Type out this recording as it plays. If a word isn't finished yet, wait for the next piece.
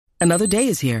Another day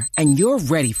is here, and you're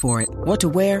ready for it. What to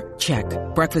wear? Check.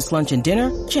 Breakfast, lunch, and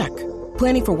dinner? Check.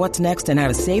 Planning for what's next and how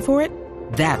to save for it?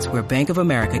 That's where Bank of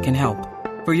America can help.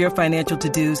 For your financial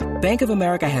to-dos, Bank of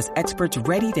America has experts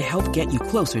ready to help get you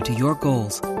closer to your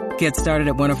goals. Get started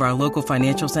at one of our local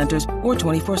financial centers or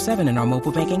 24/7 in our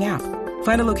mobile banking app.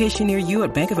 Find a location near you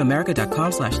at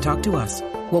bankofamerica.com/talktous.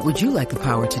 What would you like the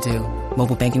power to do?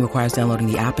 Mobile banking requires downloading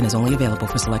the app and is only available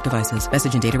for select devices.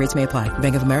 Message and data rates may apply.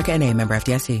 Bank of America N.A., member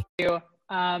FDIC.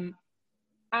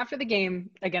 After the game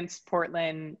against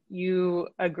Portland, you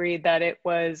agreed that it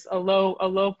was a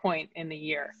low point in the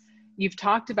year. You've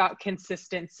talked about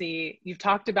consistency. You've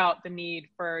talked about the need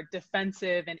for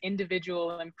defensive and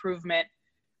individual improvement.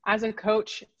 As a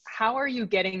coach, how are you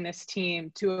getting this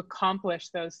team to accomplish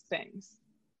those things?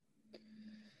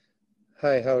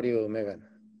 Hi, how are you, Megan?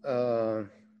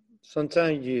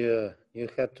 Sometimes you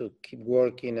have to keep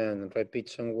working and repeat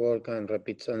some work and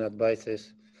repeat some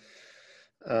advices,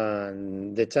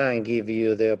 and the time give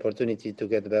you the opportunity to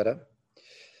get better.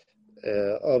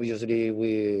 Obviously,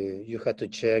 you had to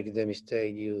check the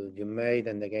mistake you made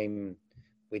in the game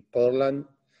with Portland,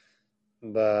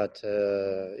 but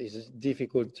it's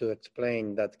difficult to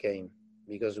explain that game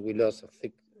because we lost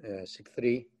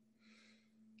 6-3.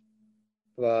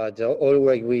 But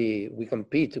always we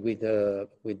compete with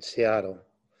Seattle.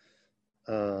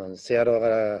 Seattle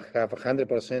have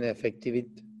 100%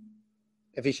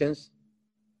 efficiency,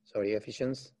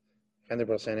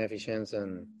 100% efficiency,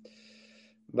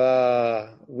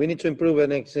 but we need to improve the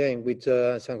next game with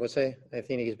San Jose. I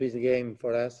think it's a big game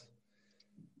for us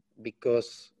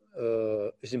because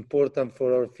it's important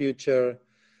for our future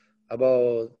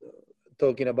about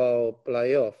talking about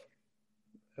playoff.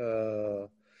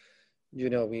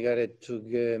 We got to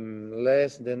get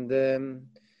less than them.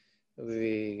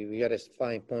 We got a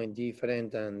 5-point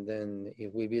difference, and then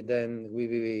if we beat them, we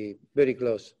will be very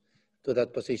close to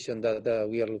that position that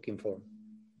we are looking for.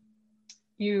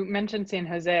 You mentioned San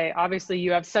Jose. Obviously,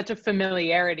 you have such a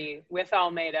familiarity with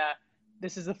Almeyda.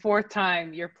 This is the 4th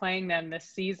time you're playing them this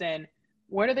season.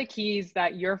 What are the keys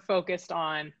that you're focused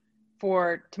on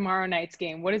for tomorrow night's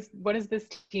game? What does this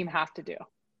team have to do?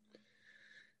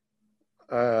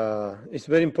 It's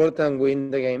very important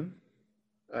win the game.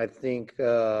 I think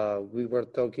we were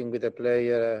talking with the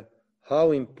player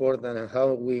how important and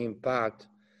how we impact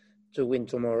to win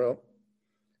tomorrow.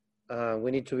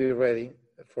 We need to be ready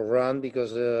for run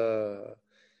because the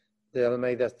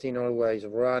Almeyda team always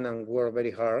run and work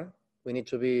very hard. We need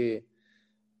to be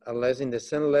at least in the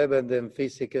same level than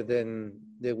physical than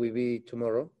they will be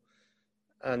tomorrow.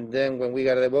 And then when we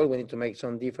get the ball, we need to make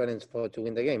some difference to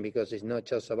win the game because it's not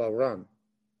just about run.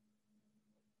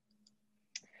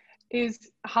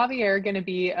 Is Javier going to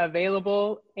be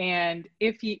available? And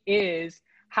if he is,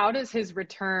 how does his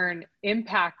return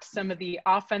impact some of the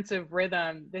offensive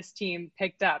rhythm this team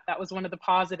picked up? That was one of the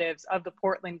positives of the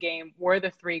Portland game were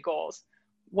the 3 goals.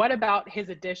 What about his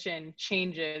addition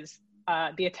changes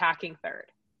the attacking third?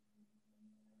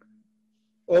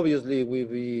 Obviously, we'll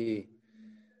be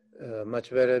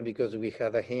much better because we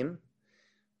have him.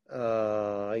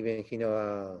 Even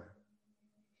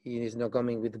he is not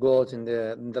coming with goals in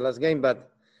the last game,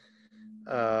 but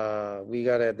we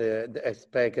got to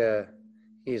expect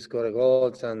he scored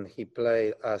goals and he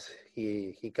played as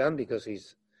he can because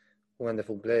he's a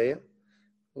wonderful player.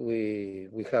 We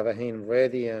have him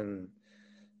ready and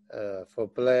for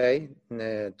play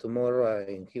tomorrow,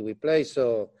 and he will play.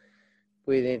 So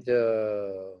we need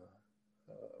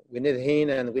him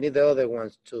and we need the other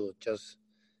ones too. Just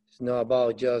it's not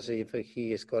about just if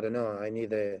he scored or not. I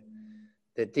need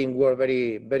the team work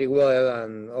very, very well,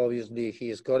 and obviously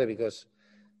he scored because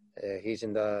he's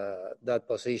in that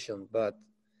position. But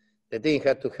the team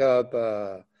had to help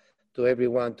to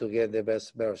everyone to get the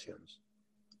best versions.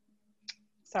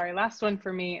 Sorry, last one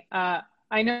for me.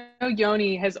 I know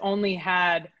Yoni has only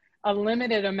had a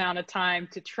limited amount of time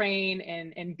to train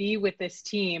and be with this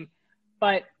team,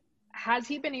 but has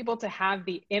he been able to have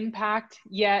the impact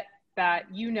yet that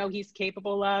he's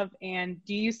capable of? And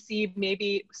do you see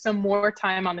maybe some more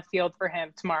time on the field for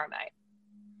him tomorrow night?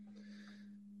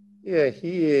 Yeah,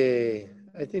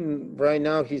 I think right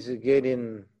now he's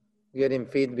getting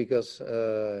fit because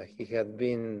he had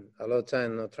been a lot of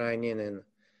time not training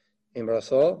in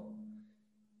Brazil.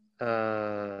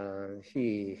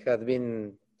 He had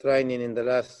been training in the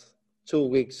last 2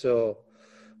 weeks, so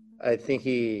I think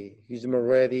he's more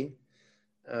ready.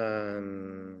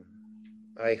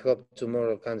 I hope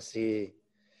tomorrow can see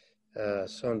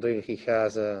some drill he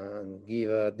has and give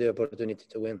the opportunity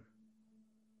to win.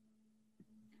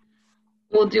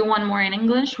 We'll do one more in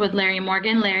English with Larry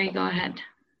Morgan. Larry, go ahead.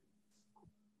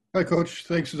 Hi, Coach.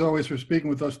 Thanks as always for speaking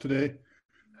with us today.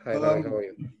 Hi, Larry, how are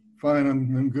you? Fine,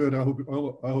 I'm good. I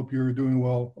hope you're doing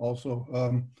well also.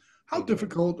 How Thank you.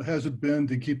 difficult has it been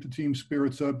to keep the team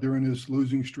spirits up during this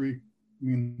losing streak? I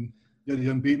mean, yeah, the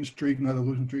unbeaten streak, not a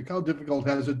losing streak. How difficult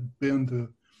has it been to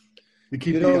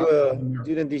keep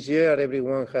during this year,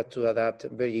 everyone had to adapt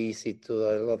very easy to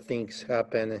a lot of things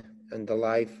happen in the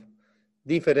life,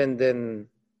 different than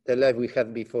the life we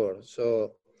had before.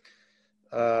 So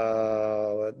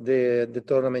the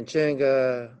tournament change,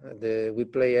 we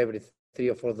play every 3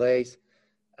 or 4 days.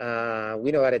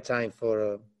 We don't have a time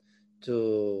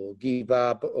to give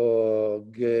up or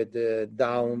get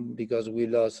down because we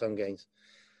lost some games.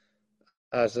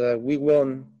 As we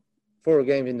won 4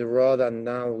 games in the road and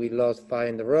now we lost 5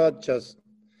 in the road, just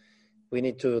we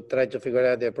need to try to figure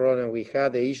out the problem we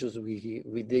had, the issues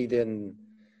we did in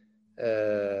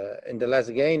the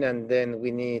last game, and then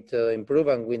we need to improve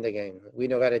and win the game. We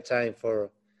don't got a time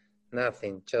for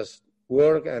nothing, just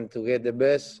work and to get the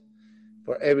best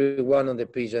for everyone on the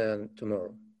pitch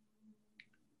tomorrow.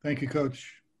 Thank you,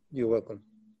 Coach. You're welcome.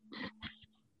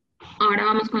 Ahora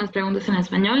vamos con las preguntas en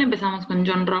español. Empezamos con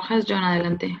John Rojas. John,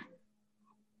 adelante.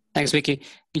 Thanks, Vicky.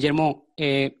 Guillermo,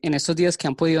 en estos días que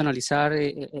han podido analizar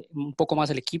un poco más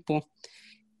el equipo,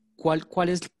 ¿cuál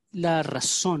es la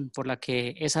razón por la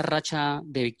que esa racha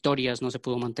de victorias no se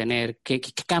pudo mantener? ¿Qué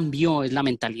cambió? ¿Es la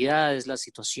mentalidad? ¿Es la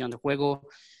situación de juego?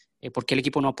 ¿Por qué el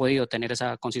equipo no ha podido tener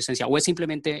esa consistencia? ¿O es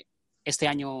simplemente este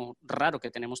año raro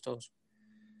que tenemos todos?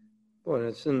 Bueno,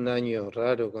 es un año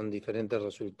raro con diferentes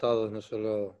resultados, no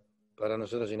solo para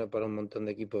nosotros, sino para un montón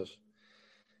de equipos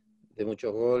de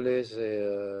muchos goles,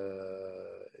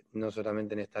 no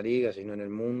solamente en esta liga, sino en el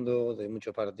mundo, de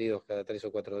muchos partidos cada 3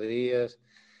 o 4 días,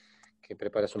 que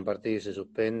preparas un partido y se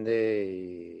suspende,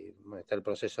 y bueno, está el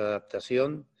proceso de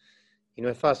adaptación, y no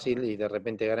es fácil, y de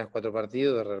repente ganas 4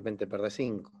 partidos, de repente perdés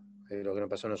 5. Es lo que nos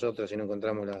pasó a nosotros, si no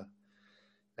encontramos la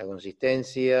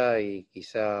consistencia, y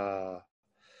quizá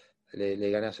le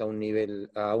ganás a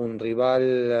un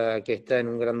rival que está en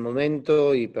un gran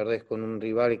momento y perdés con un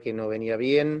rival que no venía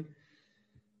bien.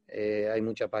 Hay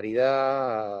mucha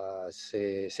paridad,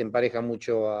 se empareja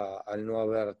mucho al no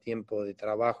haber tiempo de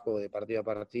trabajo, de partido a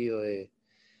partido o de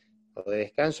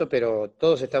descanso, pero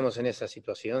todos estamos en esa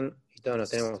situación y todos nos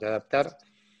tenemos que adaptar.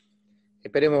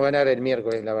 Esperemos ganar el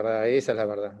miércoles, la verdad, esa es la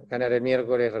verdad. Ganar el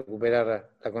miércoles,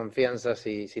 recuperar la confianza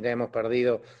si la hemos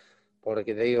perdido.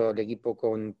 Porque te digo, el equipo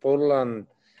con Portland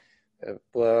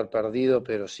puede haber perdido,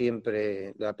 pero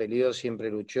siempre la peleó,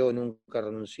 siempre luchó, nunca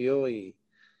renunció, y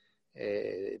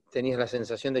tenías la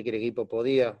sensación de que el equipo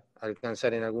podía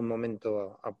alcanzar en algún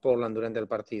momento a Portland durante el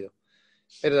partido.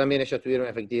 Pero también ellos tuvieron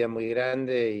una efectividad muy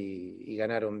grande y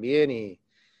ganaron bien,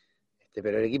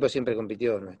 pero el equipo siempre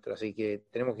compitió nuestro, así que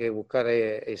tenemos que buscar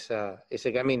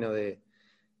ese camino de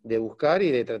buscar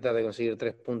y de tratar de conseguir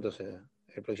 3 puntos en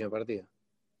el próximo partido.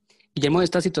 Guillermo,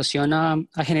 ¿esta situación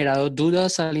ha generado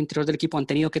dudas al interior del equipo? ¿Han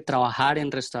tenido que trabajar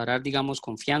en restaurar, digamos,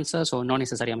 confianzas o no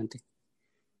necesariamente?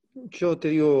 Yo te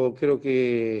digo, creo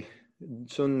que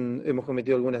hemos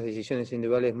cometido algunas decisiones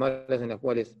individuales malas en las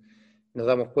cuales nos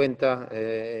damos cuenta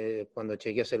cuando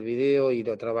chequeas el video y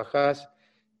lo trabajás,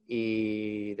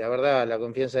 y la verdad la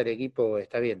confianza del equipo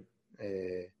está bien.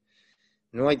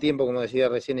 No hay tiempo, como decía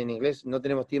recién en inglés, no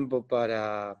tenemos tiempo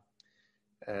para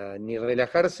ni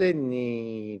relajarse,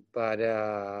 ni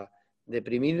para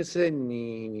deprimirse,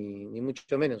 ni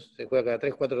mucho menos. Se juega cada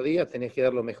 3 o 4 días, tenés que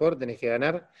dar lo mejor, tenés que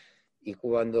ganar, y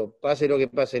cuando pase lo que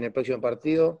pase en el próximo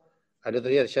partido, al otro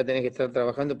día ya tenés que estar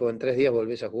trabajando, porque en 3 días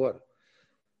volvés a jugar.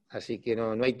 Así que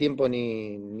no hay tiempo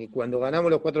ni cuando ganamos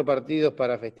los 4 partidos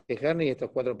para festejar, ni estos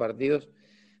 4 partidos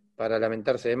para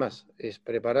lamentarse de más. Es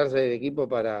prepararse del equipo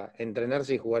para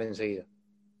entrenarse y jugar enseguida.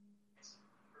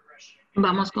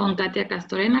 Vamos con Katia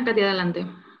Castorena. Katia, adelante.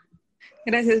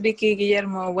 Gracias, Vicky.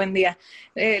 Guillermo, buen día.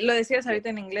 Lo decías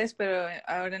ahorita en inglés, pero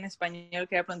ahora en español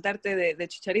quería preguntarte de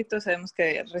Chicharito. Sabemos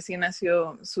que recién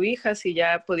nació su hija, si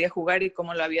ya podía jugar y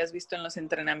cómo lo habías visto en los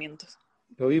entrenamientos.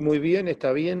 Lo vi muy bien,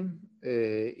 está bien,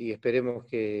 y esperemos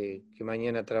que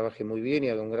mañana trabaje muy bien y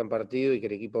haga un gran partido y que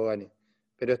el equipo gane.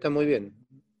 Pero está muy bien.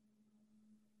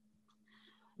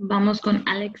 Vamos con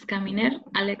Alex Caminer.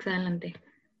 Alex, adelante.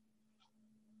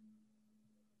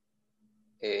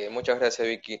 Muchas gracias,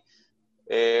 Vicky.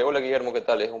 Hola, Guillermo, ¿qué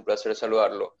tal? Es un placer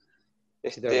saludarlo.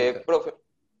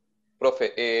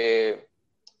 Profe,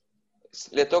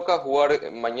 le toca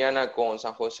jugar mañana con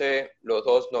San José. Los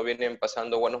dos no vienen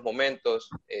pasando buenos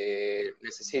momentos.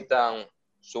 Necesitan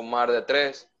sumar de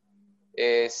 3.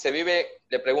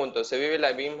 Le pregunto, ¿se vive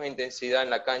la misma intensidad en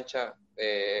la cancha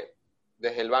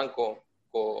desde el banco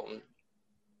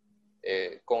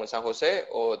con San José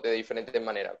o de diferente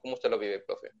manera? ¿Cómo usted lo vive,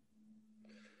 profe?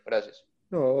 Gracias.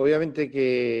 No, obviamente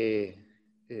que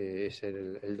es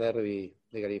el derbi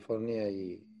de California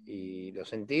y lo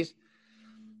sentís,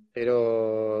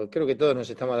 pero creo que todos nos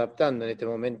estamos adaptando en este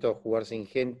momento a jugar sin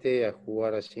gente, a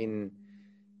jugar sin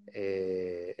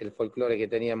el folclore que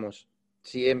teníamos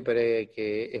siempre,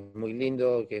 que es muy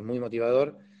lindo, que es muy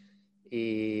motivador,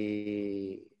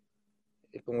 y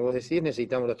como vos decís,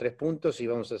 necesitamos los 3 puntos y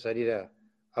vamos a salir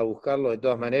a buscarlo de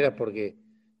todas maneras porque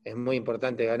es muy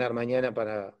importante ganar mañana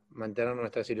para mantener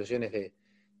nuestras ilusiones de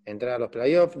entrar a los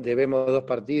playoffs. Debemos 2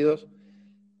 partidos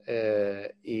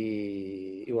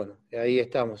y bueno, ahí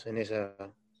estamos en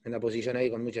la posición ahí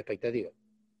con mucha expectativa.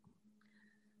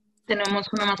 Tenemos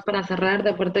uno más para cerrar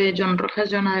de parte de John Rojas.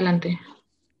 John, adelante.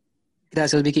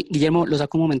 Gracias, Vicky. Guillermo, lo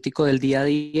saco un momentico del día a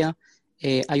día.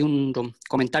 Hay un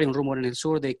comentario, un rumor en el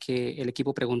sur de que el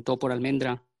equipo preguntó por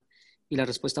Almendra y la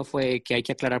respuesta fue que hay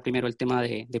que aclarar primero el tema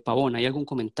de Pavón. ¿Hay algún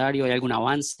comentario, hay algún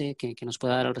avance que nos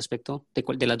pueda dar al respecto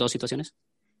de las dos situaciones?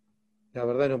 La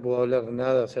verdad no puedo hablar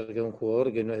nada acerca de un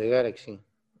jugador que no es de Galaxy.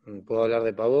 Puedo hablar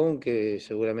de Pavón, que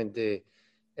seguramente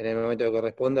en el momento que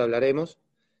corresponda hablaremos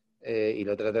y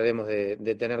lo trataremos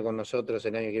de tener con nosotros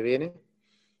el año que viene.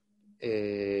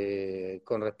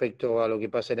 Con respecto a lo que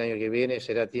pasa el año que viene,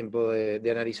 será tiempo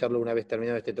de analizarlo una vez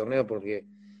terminado este torneo, porque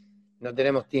no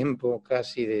tenemos tiempo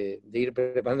casi de ir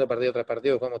preparando partido tras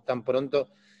partido, jugamos tan pronto,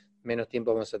 menos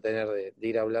tiempo vamos a tener de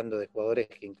ir hablando de jugadores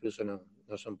que incluso no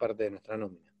son parte de nuestra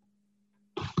nómina.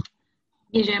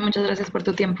 Guille, muchas gracias por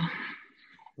tu tiempo.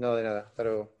 No, de nada, hasta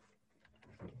luego.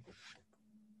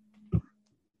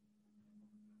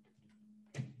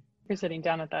 For sitting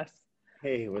down with us.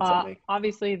 Hey, what's up, Nick?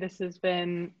 Obviously, this has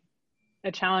been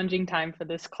a challenging time for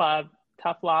this club.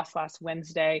 Tough loss last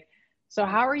Wednesday. So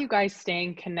how are you guys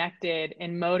staying connected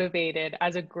and motivated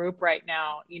as a group right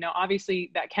now? You know,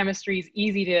 obviously that chemistry is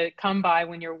easy to come by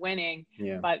when you're winning,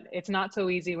 but it's not so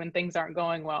easy when things aren't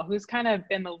going well. Who's kind of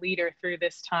been the leader through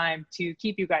this time to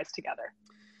keep you guys together?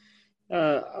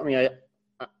 I mean,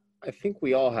 I think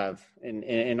we all have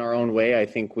in our own way. I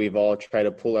think we've all tried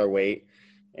to pull our weight.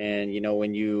 And, you know,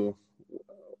 when you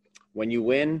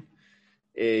win,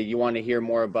 you want to hear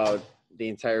more about the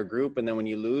entire group. And then when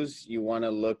you lose, you want to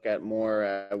look at more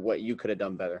at what you could have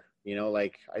done better. You know,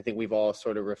 like, I think we've all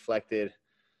sort of reflected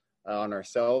on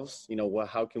ourselves, you know,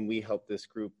 how can we help this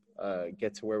group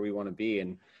get to where we want to be?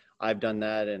 And I've done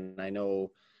that. And I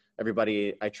know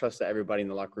I trust that everybody in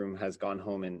the locker room has gone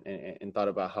home and thought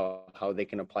about how they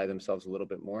can apply themselves a little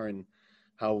bit more and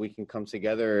how we can come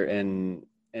together and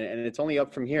it's only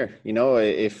up from here. You know,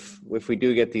 if we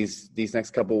do get these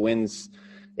next couple wins,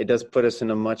 it does put us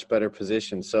in a much better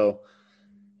position. So,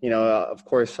 you know, of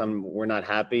course, we're not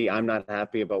happy. I'm not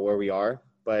happy about where we are,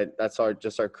 but that's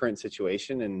just our current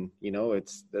situation. And, you know,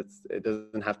 it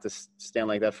doesn't have to stand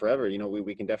like that forever. You know,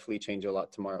 we can definitely change a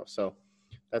lot tomorrow. So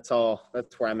that's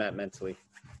where I'm at mentally.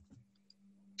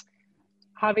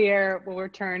 Javier will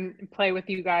return and play with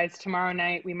you guys tomorrow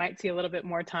night. We might see a little bit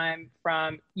more time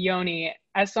from Yoni.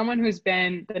 As someone who's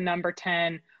been the number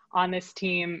 10 on this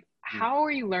team, how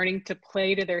are you learning to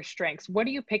play to their strengths? What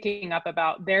are you picking up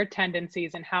about their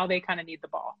tendencies and how they kind of need the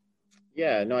ball?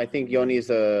 Yeah, no, I think Yoni's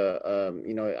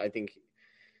you know, I think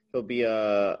he'll be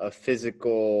a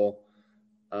physical,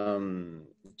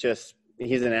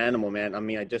 he's an animal, man. I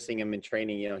mean, I just seen him in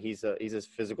training. You know, he's a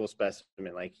physical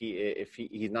specimen. Like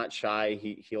he's not shy.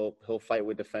 He'll fight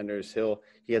with defenders.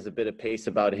 He has a bit of pace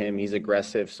about him. He's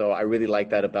aggressive. So I really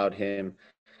like that about him.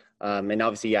 And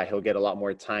obviously, yeah, he'll get a lot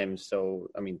more time. So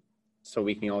I mean, so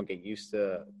we can all get used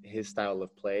to his style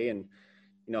of play. And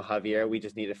you know, Javier, we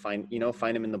just need to find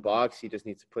him in the box. He just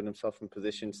needs to put himself in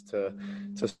positions to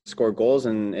score goals.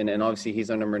 And obviously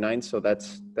he's our number 9. So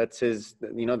that's his,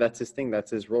 you know, that's his thing. That's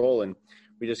his role. And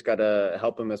we just got to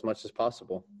help him as much as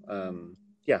possible.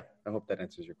 Yeah, I hope that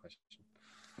answers your question.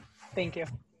 Thank you.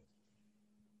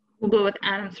 We'll go with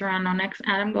Adam Serrano next.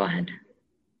 Adam, go ahead.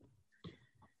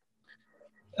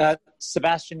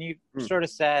 Sebastian, you sort of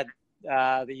said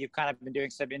that you've kind of been doing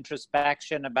some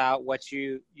introspection about what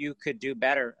you could do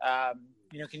better.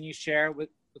 You know, can you share with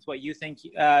what you think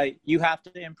you have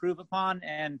to improve upon?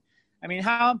 And I mean,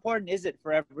 how important is it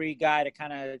for every guy to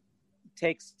kind of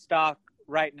take stock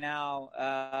right now?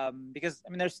 Because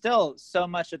I mean, there's still so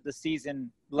much of the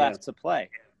season left to play.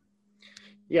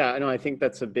 Yeah, I know. I think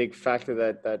that's a big factor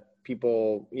that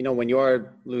people, you know, when you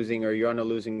are losing or you're on a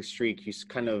losing streak,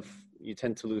 you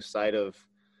tend to lose sight of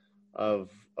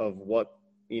what,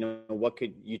 you know, what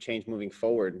could you change moving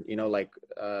forward, you know, like,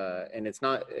 and it's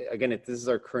not, again, this is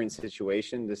our current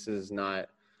situation. This is not,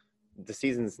 the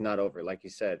season's not over. Like you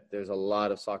said, there's a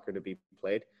lot of soccer to be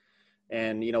played.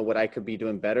 And, you know, what I could be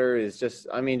doing better is just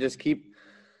keep,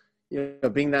 you know,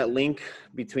 being that link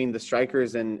between the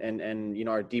strikers and you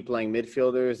know, our deep lying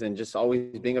midfielders, and just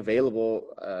always being available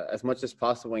as much as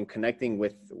possible and connecting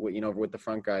with, you know, with the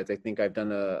front guys. I think I've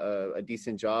done a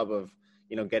decent job of,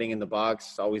 you know, getting in the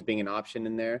box, always being an option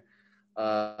in there.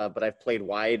 But I've played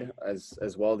wide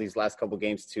as well these last couple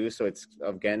games too. So it's,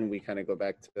 again, we kind of go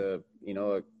back to, you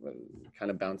know,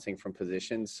 kind of bouncing from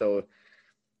positions. So,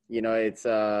 you know, it's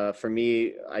for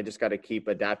me, I just got to keep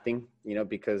adapting, you know,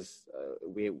 because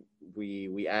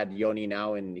we add Yoni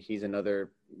now, and he's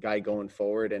another guy going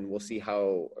forward, and we'll see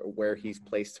where he's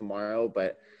placed tomorrow,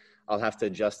 but I'll have to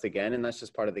adjust again, and that's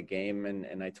just part of the game.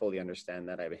 And I totally understand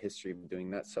that. I have a history of doing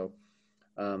that. So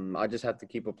I just have to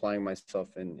keep applying myself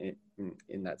in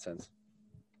that sense.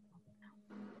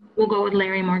 We'll go with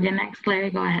Larry Morgan next.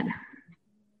 Larry, go ahead.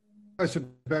 Hi,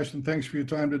 Sebastian. Thanks for your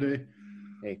time today.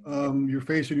 Hey. You're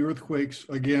facing earthquakes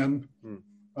again.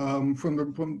 I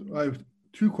have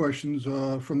two questions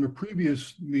from the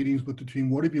previous meetings with the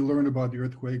team. What have you learned about the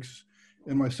earthquakes?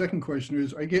 And my second question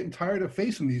is, are you getting tired of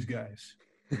facing these guys?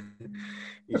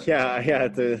 Yeah.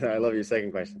 I love your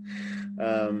second question.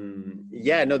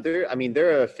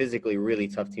 They're a physically really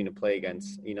tough team to play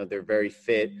against. You know, they're very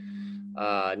fit,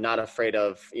 not afraid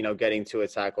of, you know, getting to a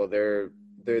tackle. They're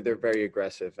very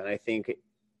aggressive, and I think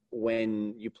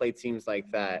when you play teams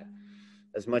like that,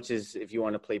 as much as if you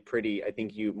want to play pretty, I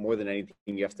think more than anything,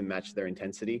 you have to match their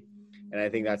intensity. And I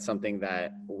think that's something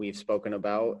that we've spoken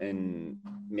about, and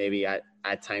maybe at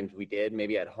times we did.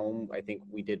 Maybe at home, I think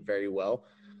we did very well.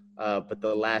 But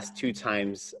the last two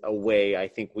times away, I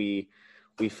think we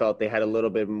felt they had a little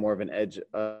bit more of an edge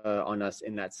on us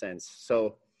in that sense.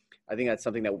 So I think that's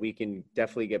something that we can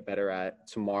definitely get better at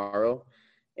tomorrow.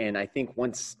 And I think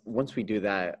once we do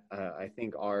that, I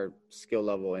think our skill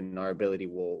level and our ability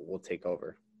will take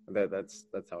over. That's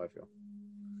how I feel.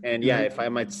 And yeah, if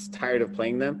I'm tired of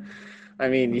playing them, I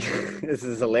mean, this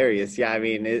is hilarious. Yeah, I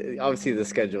mean, obviously the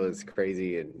schedule is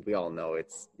crazy, and we all know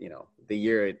it's, you know, the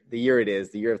year of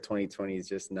 2020 is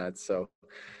just nuts. So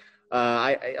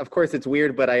I of course it's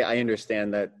weird, but I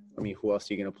understand that. I mean, who else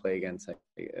are you going to play against?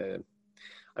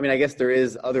 I guess there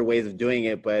is other ways of doing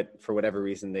it, but for whatever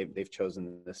reason, they've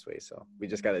chosen this way. So we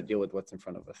just got to deal with what's in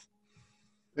front of us.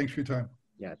 Thanks for your time.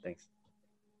 Yeah, thanks.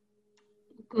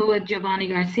 Go with Giovanni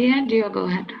Garcia. Gio, go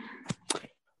ahead.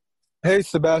 Hey,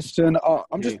 Sebastian.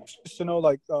 I'm just to know,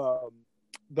 like,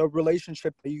 the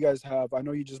relationship that you guys have. I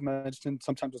know you just mentioned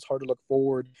sometimes it's hard to look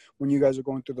forward when you guys are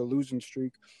going through the losing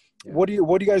streak. Yeah. What are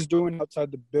you guys doing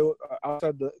outside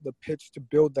the pitch to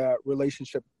build that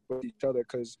relationship with each other?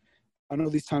 Because I know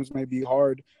these times may be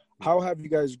hard. How have you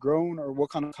guys grown, or what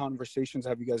kind of conversations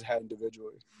have you guys had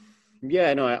individually?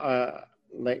 Yeah, no,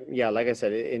 like I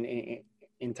said,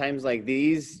 in times like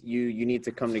these, you need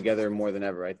to come together more than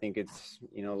ever. I think it's,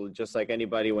 you know, just like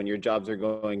anybody, when your jobs are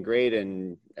going great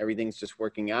and everything's just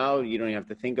working out, you don't even have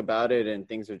to think about it and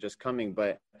things are just coming.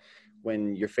 But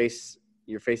when you're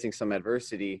facing some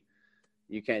adversity,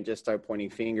 you can't just start pointing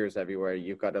fingers everywhere.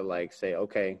 You've got to, like, say,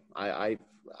 okay, I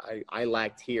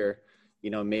lacked here. You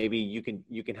know, maybe you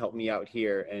can help me out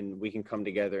here, and we can come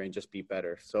together and just be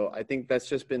better. So I think that's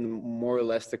just been more or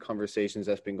less the conversations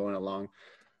that's been going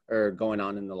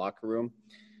on in the locker room.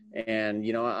 And,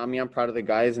 you know, I mean, I'm proud of the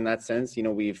guys in that sense. You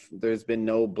know, there's been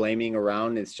no blaming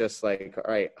around. It's just like,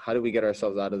 all right, how do we get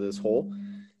ourselves out of this hole?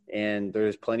 And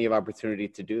there's plenty of opportunity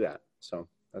to do that. So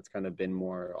that's kind of been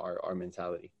more our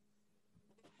mentality.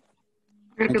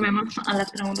 Retomemos a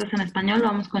las preguntas en español.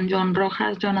 Vamos con John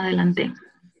Rojas. John, adelante.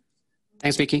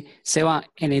 Thanks, Vicky. Seba,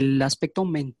 en el aspecto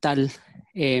mental,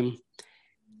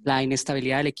 la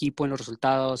inestabilidad del equipo en los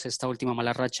resultados, esta última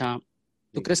mala racha,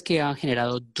 ¿tú crees que han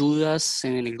generado dudas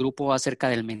en el grupo acerca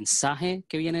del mensaje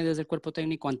que viene desde el cuerpo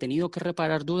técnico? ¿Han tenido que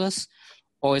reparar dudas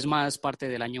o es más parte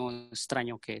del año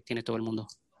extraño que tiene todo el mundo?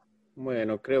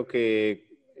 Bueno, creo que,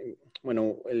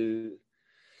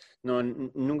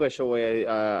 nunca yo voy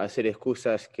a hacer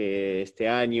excusas que este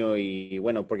año y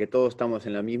bueno, porque todos estamos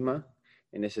en la misma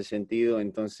en ese sentido,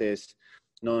 entonces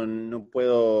no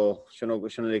puedo, yo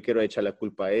no le quiero echar la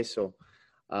culpa a eso.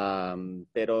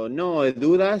 Pero no,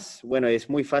 dudas, bueno, es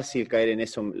muy fácil caer en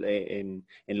eso, en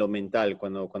lo mental,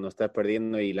 cuando estás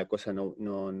perdiendo y la cosa no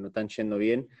están yendo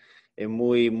bien. Es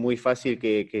muy fácil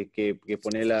que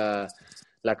poner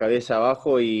la cabeza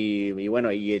abajo y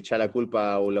echar la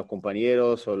culpa a los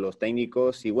compañeros o los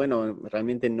técnicos. Y bueno,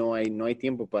 realmente no hay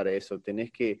tiempo para eso.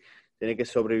 Tenés que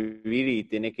sobrevivir y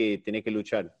tenés que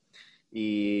luchar.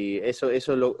 Y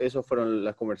eso fueron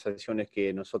las conversaciones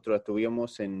que nosotros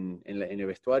tuvimos en el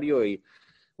vestuario. Y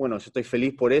bueno, yo estoy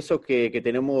feliz por eso, que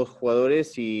tenemos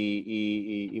jugadores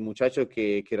y muchachos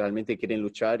que realmente quieren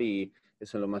luchar y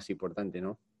eso es lo más importante,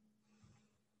 ¿no?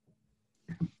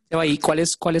 ¿Y cuál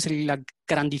es la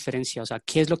gran diferencia? O sea,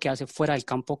 ¿qué es lo que hace fuera del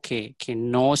campo que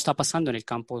no está pasando en el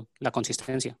campo, la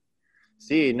consistencia?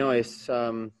 Sí, no, es,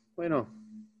 bueno,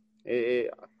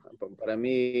 para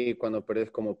mí cuando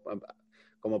perdés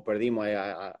como perdimos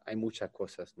hay muchas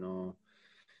cosas, ¿no?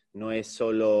 No es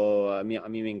solo, a mí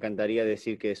me encantaría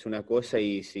decir que es una cosa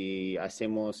y si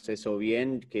hacemos eso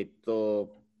bien, que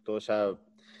todo ya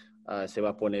se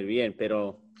va a poner bien,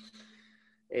 pero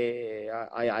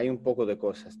hay un poco de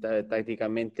cosas.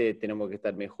 Tácticamente tenemos que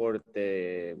estar mejor,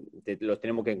 los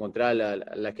tenemos que encontrar,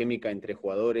 la química entre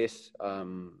jugadores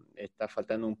está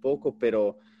faltando un poco,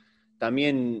 pero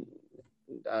también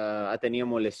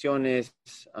teníamos lesiones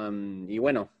y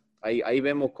bueno, ahí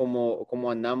vemos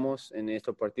cómo andamos en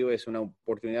estos partidos. Es una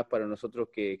oportunidad para nosotros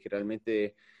que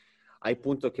realmente hay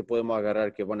puntos que podemos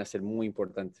agarrar que van a ser muy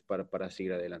importantes para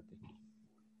seguir adelante.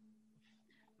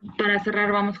 Para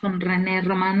cerrar, vamos con René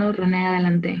Romano. René,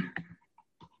 adelante.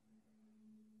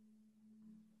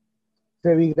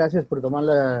 Sebi, gracias por tomar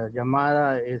la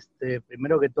llamada.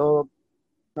 Primero que todo,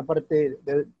 una parte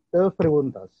de dos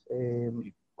preguntas.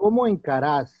 ¿Cómo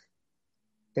encarás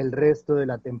el resto de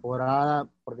la temporada?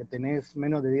 Porque tenés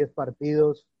menos de 10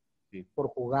 partidos por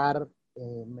jugar.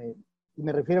 Y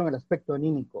me refiero en el aspecto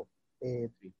anímico.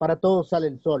 Para todos sale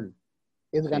el sol.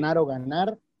 Es ganar o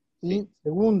ganar. Y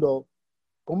segundo,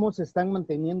 ¿cómo se están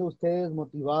manteniendo ustedes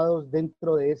motivados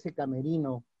dentro de ese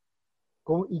camerino?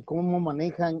 ¿Y cómo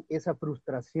manejan esa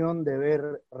frustración de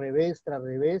ver revés tras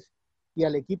revés y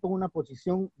al equipo en una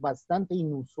posición bastante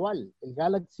inusual? El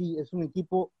Galaxy es un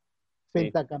equipo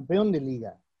pentacampeón de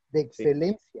liga, de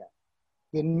excelencia,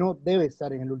 que no debe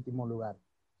estar en el último lugar.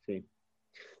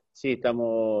 Sí,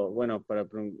 estamos, bueno, para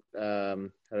la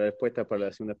respuesta para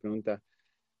la segunda pregunta.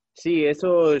 Sí,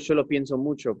 eso yo lo pienso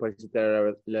mucho, porque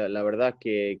la verdad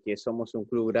que somos un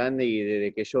club grande y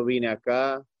desde que yo vine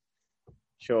acá,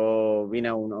 yo vine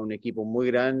a un equipo muy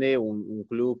grande, un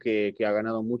club que ha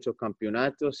ganado muchos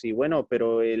campeonatos y bueno,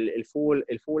 pero el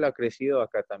fútbol ha crecido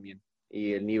acá también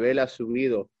y el nivel ha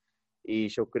subido y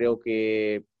yo creo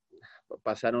que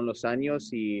pasaron los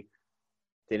años y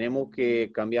tenemos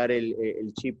que cambiar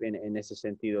el chip en ese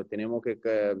sentido, tenemos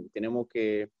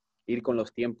que ir con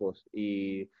los tiempos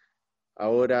y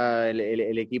ahora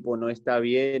el equipo no está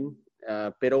bien,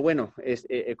 pero bueno, es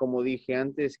como dije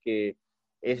antes que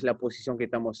es la posición que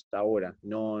estamos ahora,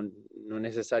 no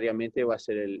necesariamente va a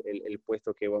ser el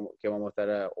puesto que vamos a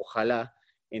estar, ojalá,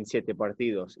 en 7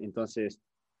 partidos. Entonces,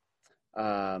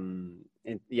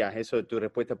 eso es tu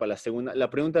respuesta para la segunda. La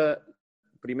pregunta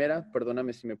primera,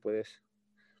 perdóname si me puedes...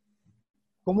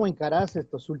 ¿Cómo encarás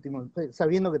estos últimos,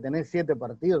 sabiendo que tenés 7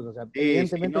 partidos? O sea,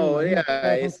 evidentemente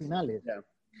son finales.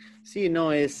 Sí,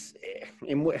 no,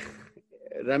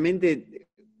 realmente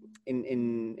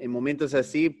en momentos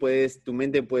así tu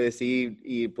mente puede ir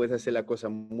y puedes hacer las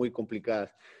cosas muy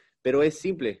complicadas, pero es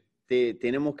simple,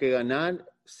 tenemos que ganar,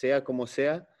 sea como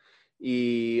sea,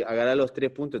 y agarrar los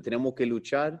 3 puntos, tenemos que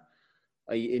luchar,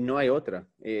 y no hay otra,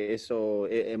 eso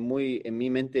es en mi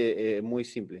mente muy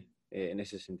simple en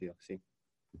ese sentido, sí.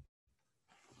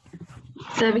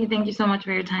 Sebi, thank you so much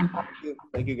for your time.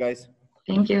 Thank you, guys.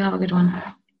 Thank you. Have a good one.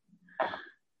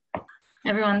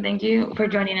 Everyone, thank you for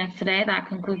joining us today. That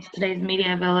concludes today's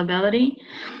media availability.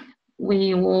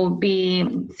 We will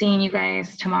be seeing you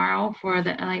guys tomorrow for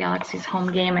the LA Galaxy's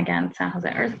home game against San Jose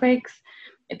Earthquakes.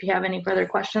 If you have any further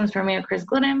questions for me or Chris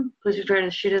Glidden, please be sure to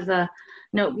shoot us a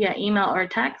note via email or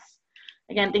text.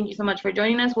 Again, thank you so much for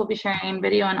joining us. We'll be sharing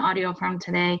video and audio from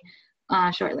today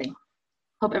shortly.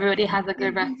 Hope everybody has a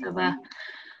good rest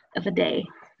of the day.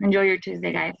 Enjoy your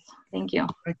Tuesday, guys. Thank you.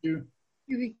 Thank you. Thank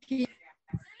you, Vicky.